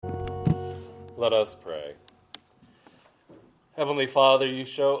Let us pray. Heavenly Father, you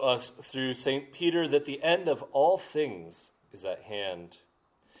show us through St. Peter that the end of all things is at hand.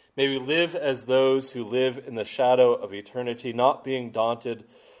 May we live as those who live in the shadow of eternity, not being daunted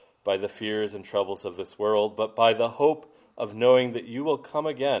by the fears and troubles of this world, but by the hope of knowing that you will come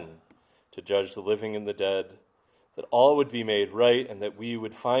again to judge the living and the dead, that all would be made right, and that we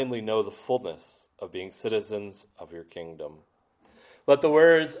would finally know the fullness of being citizens of your kingdom. Let the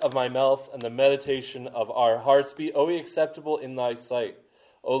words of my mouth and the meditation of our hearts be always acceptable in thy sight,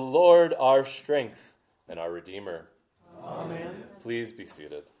 O Lord, our strength and our Redeemer. Amen. Please be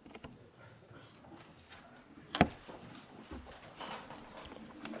seated.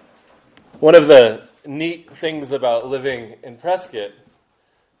 One of the neat things about living in Prescott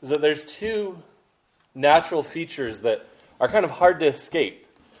is that there's two natural features that are kind of hard to escape.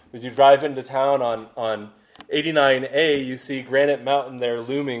 As you drive into town on 89A, you see Granite Mountain there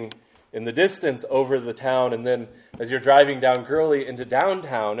looming in the distance over the town, and then as you're driving down Gurley into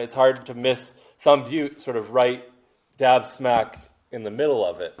downtown, it's hard to miss Thumb Butte sort of right dab smack in the middle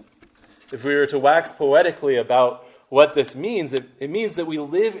of it. If we were to wax poetically about what this means, it means that we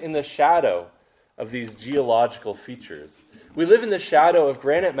live in the shadow of these geological features. We live in the shadow of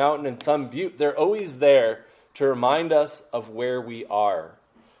Granite Mountain and Thumb Butte. They're always there to remind us of where we are.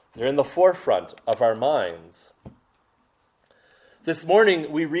 They're in the forefront of our minds. This morning,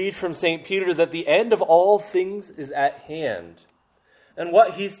 we read from St. Peter that the end of all things is at hand. And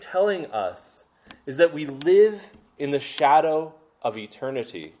what he's telling us is that we live in the shadow of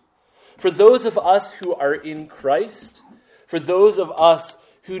eternity. For those of us who are in Christ, for those of us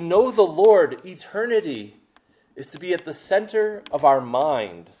who know the Lord, eternity is to be at the center of our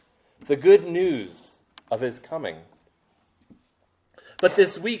mind, the good news of his coming. But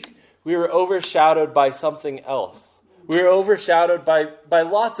this week, we were overshadowed by something else. We were overshadowed by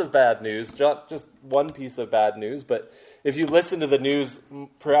lots of bad news, not just one piece of bad news, but if you listen to the news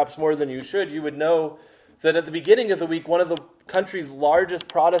perhaps more than you should, you would know that at the beginning of the week, one of the country's largest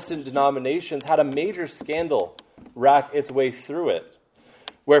Protestant denominations had a major scandal rack its way through it,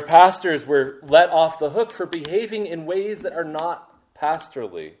 where pastors were let off the hook for behaving in ways that are not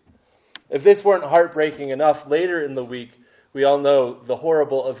pastorly. If this weren't heartbreaking enough, later in the week, we all know the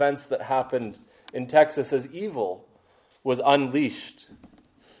horrible events that happened in Texas as evil was unleashed.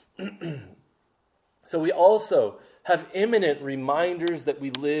 So we also have imminent reminders that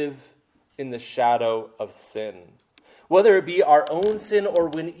we live in the shadow of sin. Whether it be our own sin or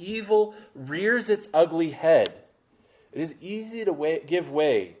when evil rears its ugly head, it is easy to give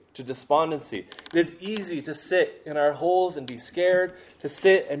way to despondency. It is easy to sit in our holes and be scared, to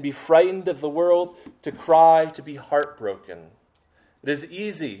sit and be frightened of the world, to cry, to be heartbroken. It is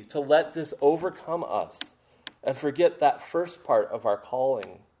easy to let this overcome us and forget that first part of our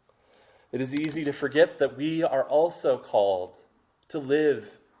calling. It is easy to forget that we are also called to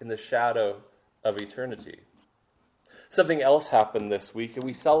live in the shadow of eternity. Something else happened this week, and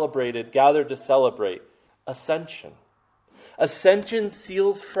we gathered to celebrate Ascension. Ascension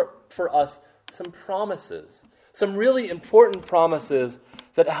seals for us some promises, some really important promises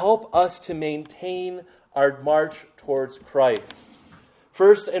that help us to maintain our march towards Christ.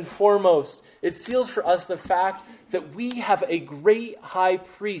 First and foremost, it seals for us the fact that we have a great high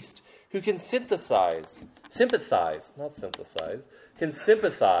priest who can sympathize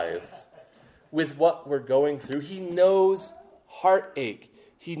with what we're going through. He knows heartache.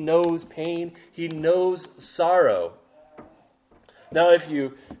 He knows pain. He knows sorrow. Now, if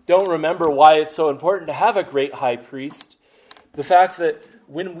you don't remember why it's so important to have a great high priest, the fact that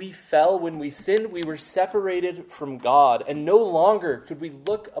when we fell, when we sinned, we were separated from God, and no longer could we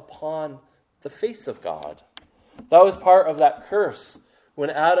look upon the face of God. That was part of that curse when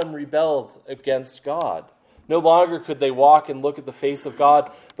Adam rebelled against God. No longer could they walk and look at the face of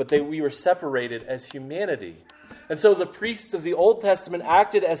God, but we were separated as humanity. And so the priests of the Old Testament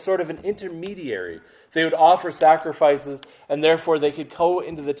acted as sort of an intermediary. They would offer sacrifices, and therefore they could go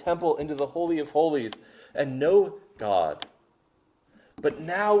into the temple, into the Holy of Holies, and know God. But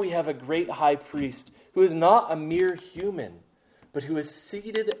now we have a great high priest who is not a mere human, but who is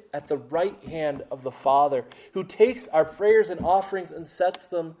seated at the right hand of the Father, who takes our prayers and offerings and sets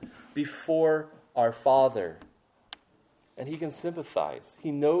them before our Father. And he can sympathize.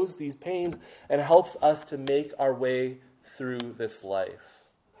 He knows these pains and helps us to make our way through this life.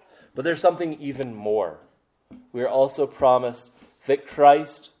 But there's something even more. We are also promised that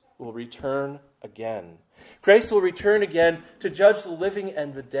Christ will return again. Christ will return again to judge the living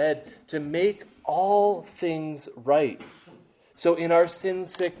and the dead, to make all things right. So in our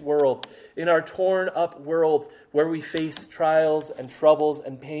sin-sick world, in our torn-up world where we face trials and troubles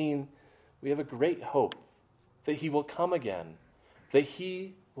and pain, we have a great hope that he will come again, that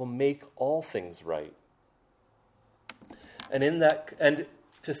he will make all things right. And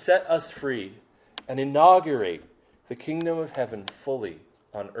to set us free and inaugurate the kingdom of heaven fully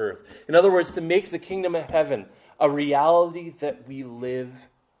on earth. In other words, to make the kingdom of heaven a reality that we live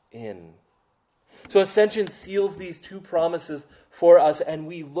in. So Ascension seals these two promises for us, and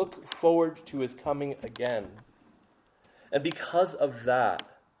we look forward to his coming again. And because of that,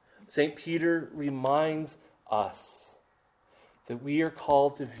 St. Peter reminds us that we are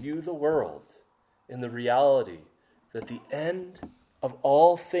called to view the world in the reality that the end of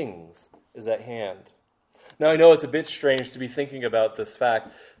all things is at hand. Now, I know it's a bit strange to be thinking about this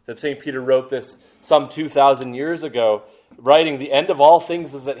fact that St. Peter wrote this some 2,000 years ago, writing the end of all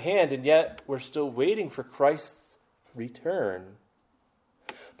things is at hand, and yet we're still waiting for Christ's return.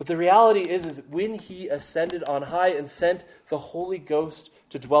 But the reality is when he ascended on high and sent the Holy Ghost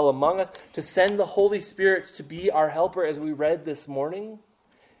to dwell among us, to send the Holy Spirit to be our helper, as we read this morning,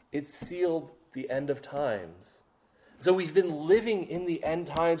 it sealed the end of times. So we've been living in the end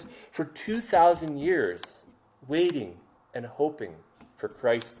times for 2,000 years, waiting and hoping for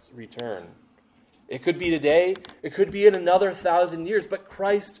Christ's return. It could be today, it could be in another 1,000 years, but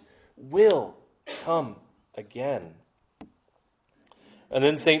Christ will come again. And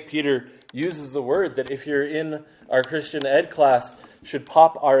then St. Peter uses a word that, if you're in our Christian ed class, should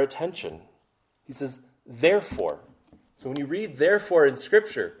pop our attention. He says, therefore. So when you read therefore in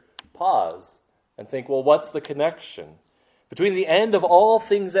Scripture, pause and think, well, what's the connection between the end of all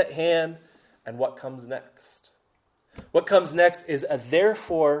things at hand and what comes next? What comes next is a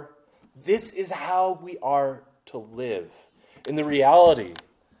therefore, this is how we are to live, in the reality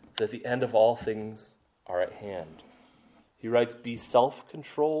that the end of all things are at hand. He writes, be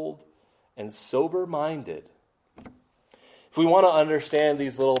self-controlled and sober-minded. If we want to understand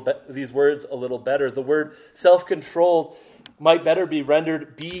these words a little better, the word self-controlled might better be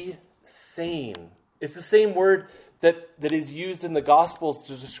rendered be sane. It's the same word that is used in the Gospels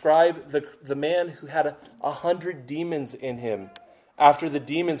to describe the man who had 100 demons in him after the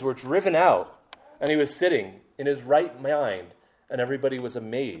demons were driven out and he was sitting in his right mind and everybody was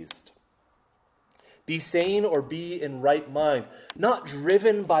amazed. Be sane or be in right mind, not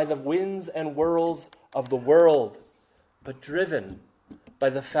driven by the winds and whirls of the world, but driven by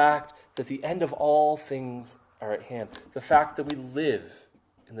the fact that the end of all things are at hand, the fact that we live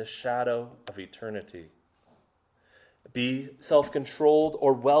in the shadow of eternity. Be self-controlled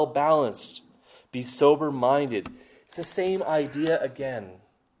or well-balanced. Be sober-minded. It's the same idea again.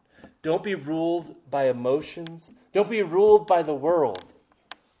 Don't be ruled by emotions. Don't be ruled by the world,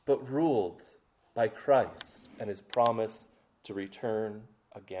 but ruled by Christ and his promise to return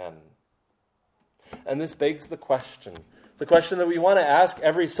again. And this begs the question that we want to ask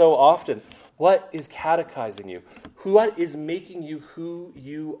every so often: what is catechizing you? What is making you who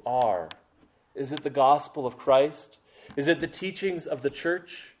you are? Is it the gospel of Christ? Is it the teachings of the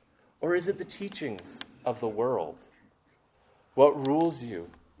church? Or is it the teachings of the world? What rules you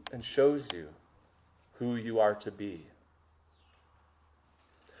and shows you who you are to be?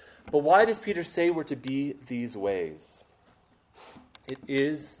 But why does Peter say we're to be these ways? It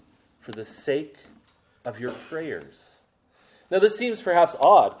is for the sake of your prayers. Now, this seems perhaps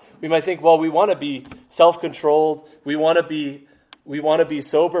odd. We might think, well, we want to be self-controlled. We want to be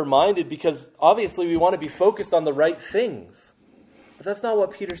sober-minded because obviously we want to be focused on the right things. But that's not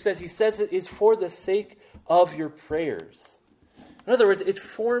what Peter says. He says it is for the sake of your prayers. In other words, it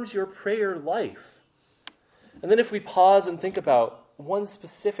forms your prayer life. And then if we pause and think about one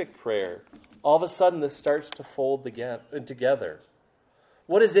specific prayer, all of a sudden this starts to fold together.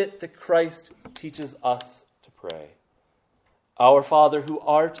 What is it that Christ teaches us to pray? Our Father who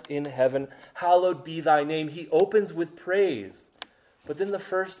art in heaven, hallowed be thy name. He opens with praise. But then the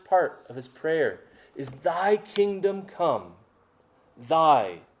first part of his prayer is, thy kingdom come,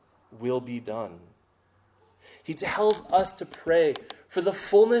 thy will be done. He tells us to pray for the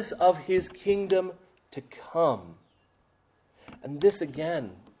fullness of his kingdom to come. And this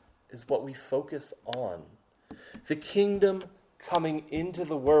again is what we focus on. The kingdom coming into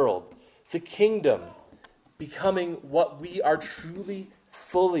the world. The kingdom becoming what we are truly,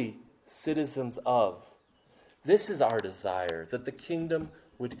 fully citizens of. This is our desire, that the kingdom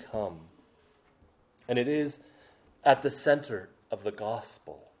would come. And it is at the center of the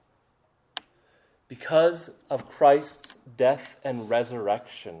gospel. Because of Christ's death and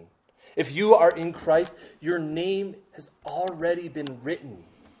resurrection, if you are in Christ, your name has already been written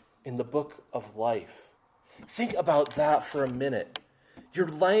in the book of life. Think about that for a minute. Your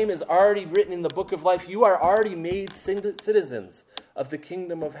name is already written in the book of life. You are already made citizens of the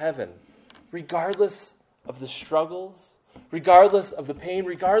kingdom of heaven. regardless of the struggles, regardless of the pain,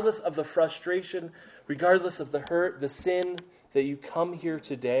 regardless of the frustration, regardless of the hurt, the sin that you come here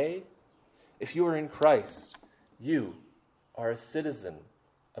today, if you are in Christ, you are a citizen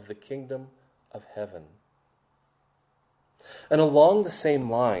of the kingdom of heaven. And along the same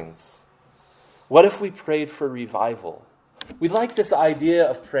lines, what if we prayed for revival? We like this idea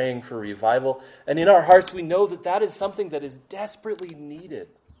of praying for revival, and in our hearts we know that that is something that is desperately needed.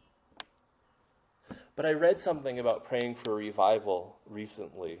 But I read something about praying for revival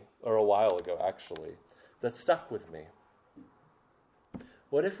recently, or a while ago actually, that stuck with me.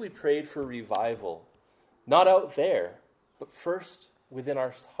 What if we prayed for revival, not out there, but first within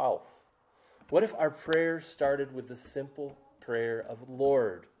ourselves? What if our prayer started with the simple prayer of,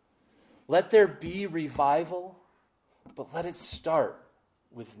 Lord, let there be revival, but let it start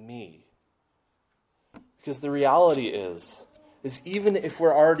with me? Because the reality is even if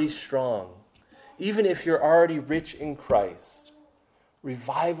we're already strong, even if you're already rich in Christ,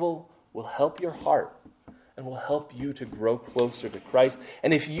 revival will help your heart and will help you to grow closer to Christ.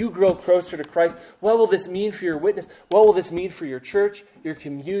 And if you grow closer to Christ, what will this mean for your witness? What will this mean for your church, your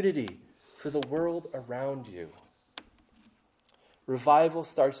community, for the world around you? Revival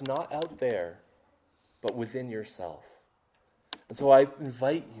starts not out there, but within yourself. And so I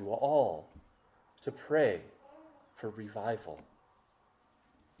invite you all to pray for revival.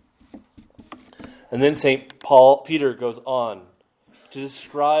 And then Peter goes on to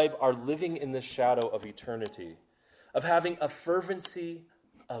describe our living in the shadow of eternity, of having a fervency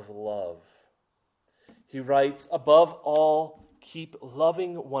of love. He writes, above all, keep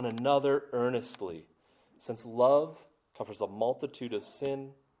loving one another earnestly, since love covers a multitude of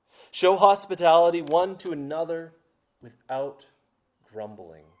sin. Show hospitality one to another without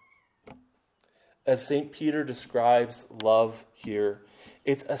grumbling. As St. Peter describes love here,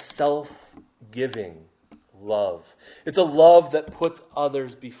 it's a self-giving love. It's a love that puts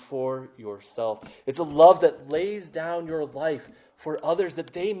others before yourself. It's a love that lays down your life for others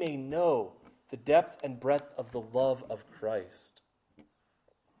that they may know the depth and breadth of the love of Christ.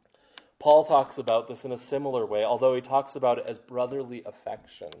 Paul talks about this in a similar way, although he talks about it as brotherly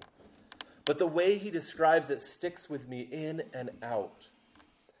affection. But the way he describes it sticks with me in and out.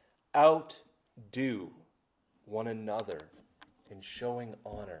 Outdo one another in showing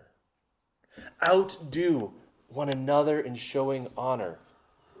honor. Outdo one another in showing honor.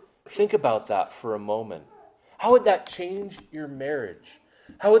 Think about that for a moment. How would that change your marriage?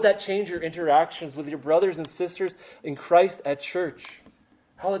 How would that change your interactions with your brothers and sisters in Christ at church?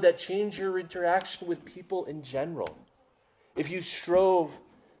 How would that change your interaction with people in general? If you strove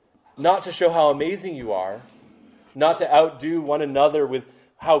not to show how amazing you are, not to outdo one another with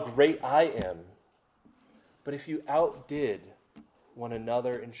how great I am, but if you outdid one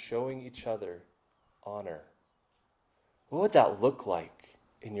another in showing each other honor, what would that look like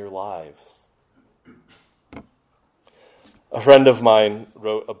in your lives? A friend of mine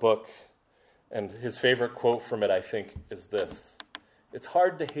wrote a book, and his favorite quote from it, I think, is this: "It's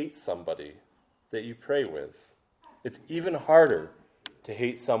hard to hate somebody that you pray with. It's even harder to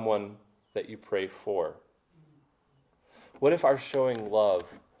hate someone that you pray for." What if our showing love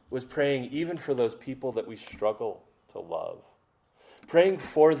was praying even for those people that we struggle to love? Praying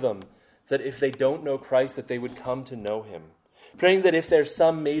for them that if they don't know Christ, that they would come to know him. Praying that if there's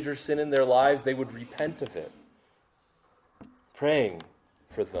some major sin in their lives, they would repent of it. Praying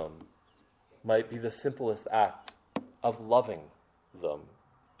for them might be the simplest act of loving them.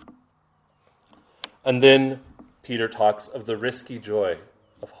 And then Peter talks of the risky joy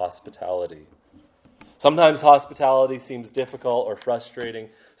of hospitality. Sometimes hospitality seems difficult or frustrating.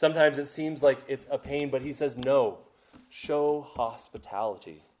 Sometimes it seems like it's a pain, but he says, no, show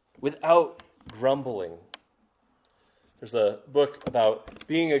hospitality without grumbling. There's a book about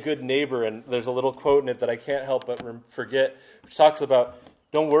being a good neighbor, and there's a little quote in it that I can't help but forget, which talks about,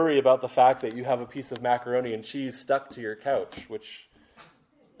 don't worry about the fact that you have a piece of macaroni and cheese stuck to your couch, which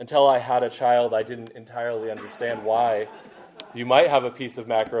until I had a child, I didn't entirely understand why you might have a piece of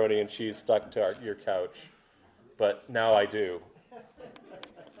macaroni and cheese stuck to your couch, but now I do.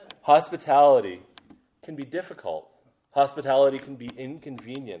 Hospitality can be difficult. Hospitality can be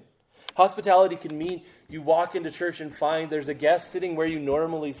inconvenient. Hospitality can mean you walk into church and find there's a guest sitting where you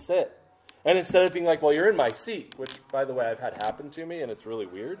normally sit. And instead of being like, well, you're in my seat, which, by the way, I've had happen to me, and it's really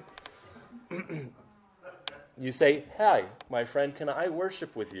weird, you say, hi, my friend, can I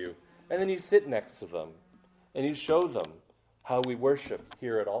worship with you? And then you sit next to them, and you show them how we worship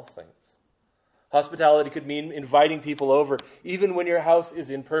here at All Saints. Hospitality could mean inviting people over, even when your house is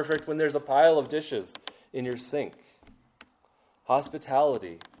imperfect, when there's a pile of dishes in your sink.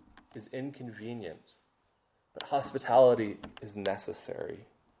 Hospitality is inconvenient, but hospitality is necessary.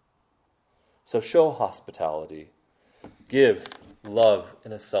 So show hospitality. Give love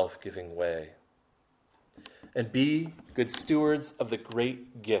in a self-giving way. And be good stewards of the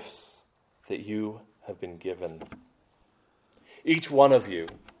great gifts that you have been given. Each one of you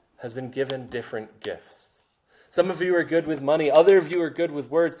has been given different gifts. Some of you are good with money. Other of you are good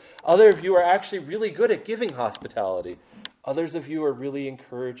with words. Other of you are actually really good at giving hospitality. Others of you are really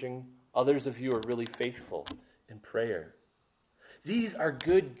encouraging. Others of you are really faithful in prayer. These are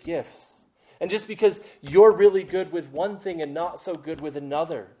good gifts. And just because you're really good with one thing and not so good with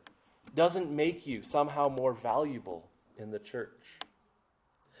another doesn't make you somehow more valuable in the church.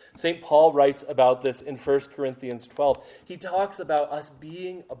 St. Paul writes about this in 1 Corinthians 12. He talks about us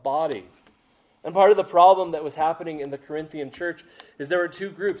being a body. And part of the problem that was happening in the Corinthian church is there were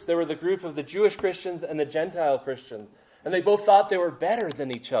two groups. There were the group of the Jewish Christians and the Gentile Christians. And they both thought they were better than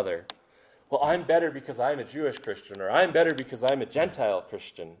each other. Well, I'm better because I'm a Jewish Christian, or I'm better because I'm a Gentile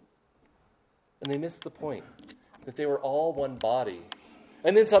Christian. And they missed the point that they were all one body.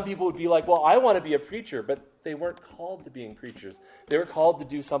 And then some people would be like, well, I want to be a preacher, but they weren't called to being preachers. They were called to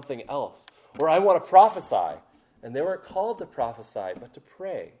do something else. Or I want to prophesy, and they weren't called to prophesy, but to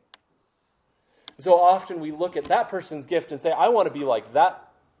pray. So often we look at that person's gift and say, I want to be like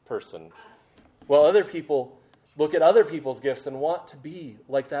that person. Well, other people look at other people's gifts and want to be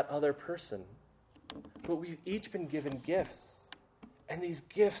like that other person. But we've each been given gifts. And these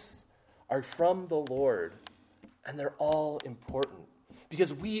gifts are from the Lord. And they're all important.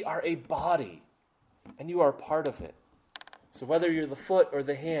 Because we are a body. And you are part of it. So whether you're the foot or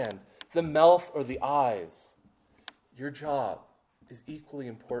the hand, the mouth or the eyes, your job is equally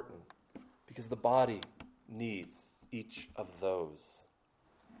important. Because the body needs each of those.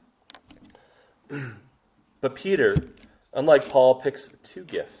 But Peter, unlike Paul, picks two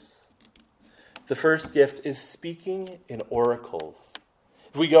gifts. The first gift is speaking in oracles.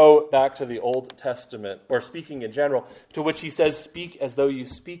 If we go back to the Old Testament, or speaking in general, to which he says, speak as though you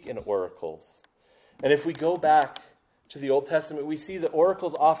speak in oracles. And if we go back to the Old Testament, we see that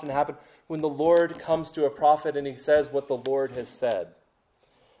oracles often happen when the Lord comes to a prophet and he says what the Lord has said.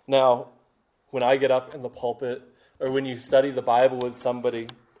 Now, when I get up in the pulpit, or when you study the Bible with somebody,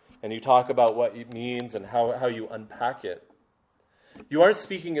 and you talk about what it means and how you unpack it, you aren't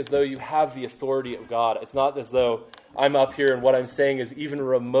speaking as though you have the authority of God. It's not as though I'm up here and what I'm saying is even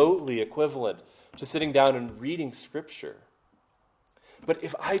remotely equivalent to sitting down and reading Scripture. But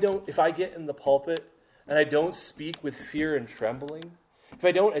if I get in the pulpit and I don't speak with fear and trembling, if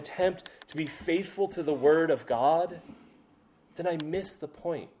I don't attempt to be faithful to the Word of God, then I miss the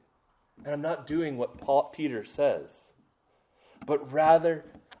point. And I'm not doing what Peter says. But rather,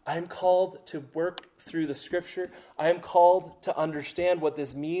 I'm called to work through the Scripture. I am called to understand what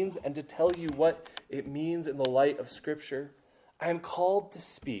this means and to tell you what it means in the light of Scripture. I am called to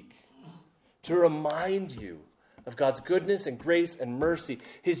speak, to remind you of God's goodness and grace and mercy,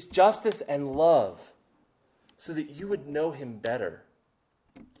 His justice and love, so that you would know Him better.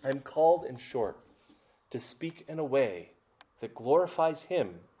 I am called, in short, to speak in a way that glorifies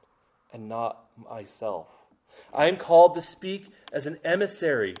Him and not myself. I am called to speak as an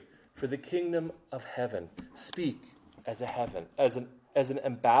emissary for the kingdom of heaven. Speak as an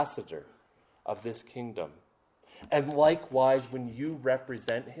ambassador of this kingdom. And likewise, when you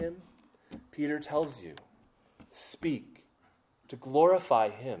represent Him, Peter tells you, speak to glorify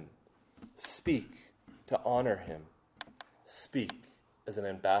Him. Speak to honor Him. Speak as an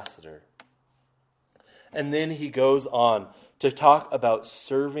ambassador. And then he goes on to talk about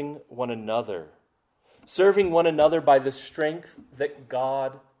serving one another. Serving one another by the strength that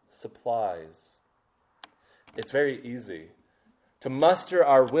God supplies. It's very easy to muster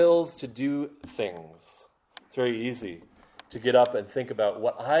our wills to do things. It's very easy to get up and think about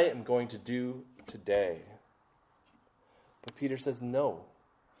what I am going to do today. But Peter says, no.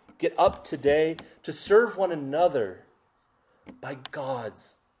 Get up today to serve one another by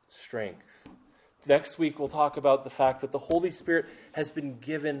God's strength. Next week, we'll talk about the fact that the Holy Spirit has been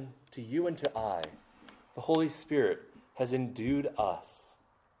given to you and to I. The Holy Spirit has endued us.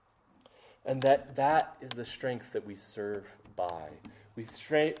 And that is the strength that we serve by. We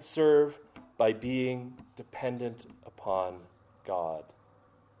serve by being dependent upon God.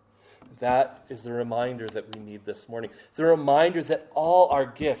 That is the reminder that we need this morning. The reminder that all our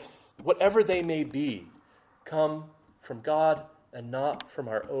gifts, whatever they may be, come from God and not from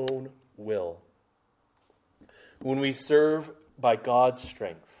our own will. When we serve by God's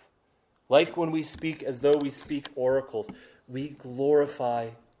strength, like when we speak as though we speak oracles, we glorify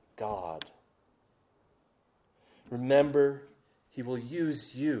God. Remember, He will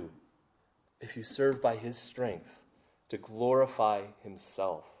use you if you serve by his strength to glorify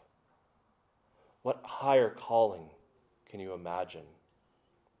himself, what higher calling can you imagine?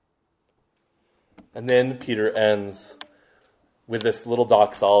 And then Peter ends with this little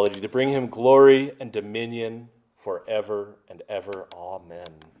doxology, to bring him glory and dominion forever and ever. Amen.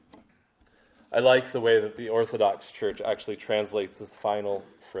 I like the way that the Orthodox Church actually translates this final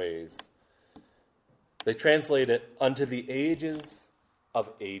phrase. They translate it, unto the ages of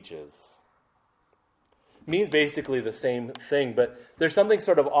ages. It means basically the same thing, but there's something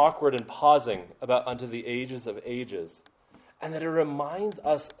sort of awkward and pausing about unto the ages of ages, and that it reminds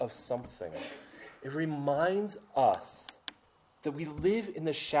us of something. It reminds us that we live in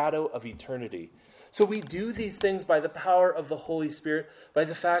the shadow of eternity. So we do these things by the power of the Holy Spirit, by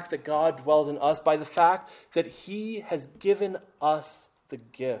the fact that God dwells in us, by the fact that he has given us the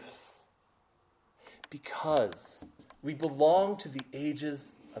gifts. Because we belong to the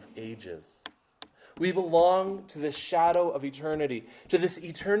ages of ages. We belong to the shadow of eternity, to this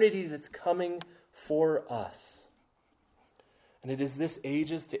eternity that's coming for us. And it is this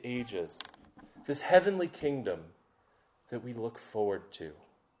ages to ages, this heavenly kingdom that we look forward to.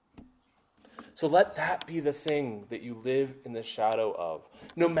 So let that be the thing that you live in the shadow of.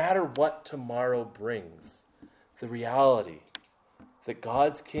 No matter what tomorrow brings, the reality that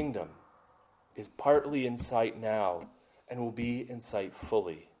God's kingdom is partly in sight now and will be in sight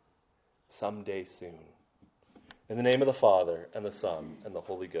fully someday soon. In the name of the Father, and the Son, and the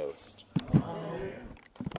Holy Ghost. Amen.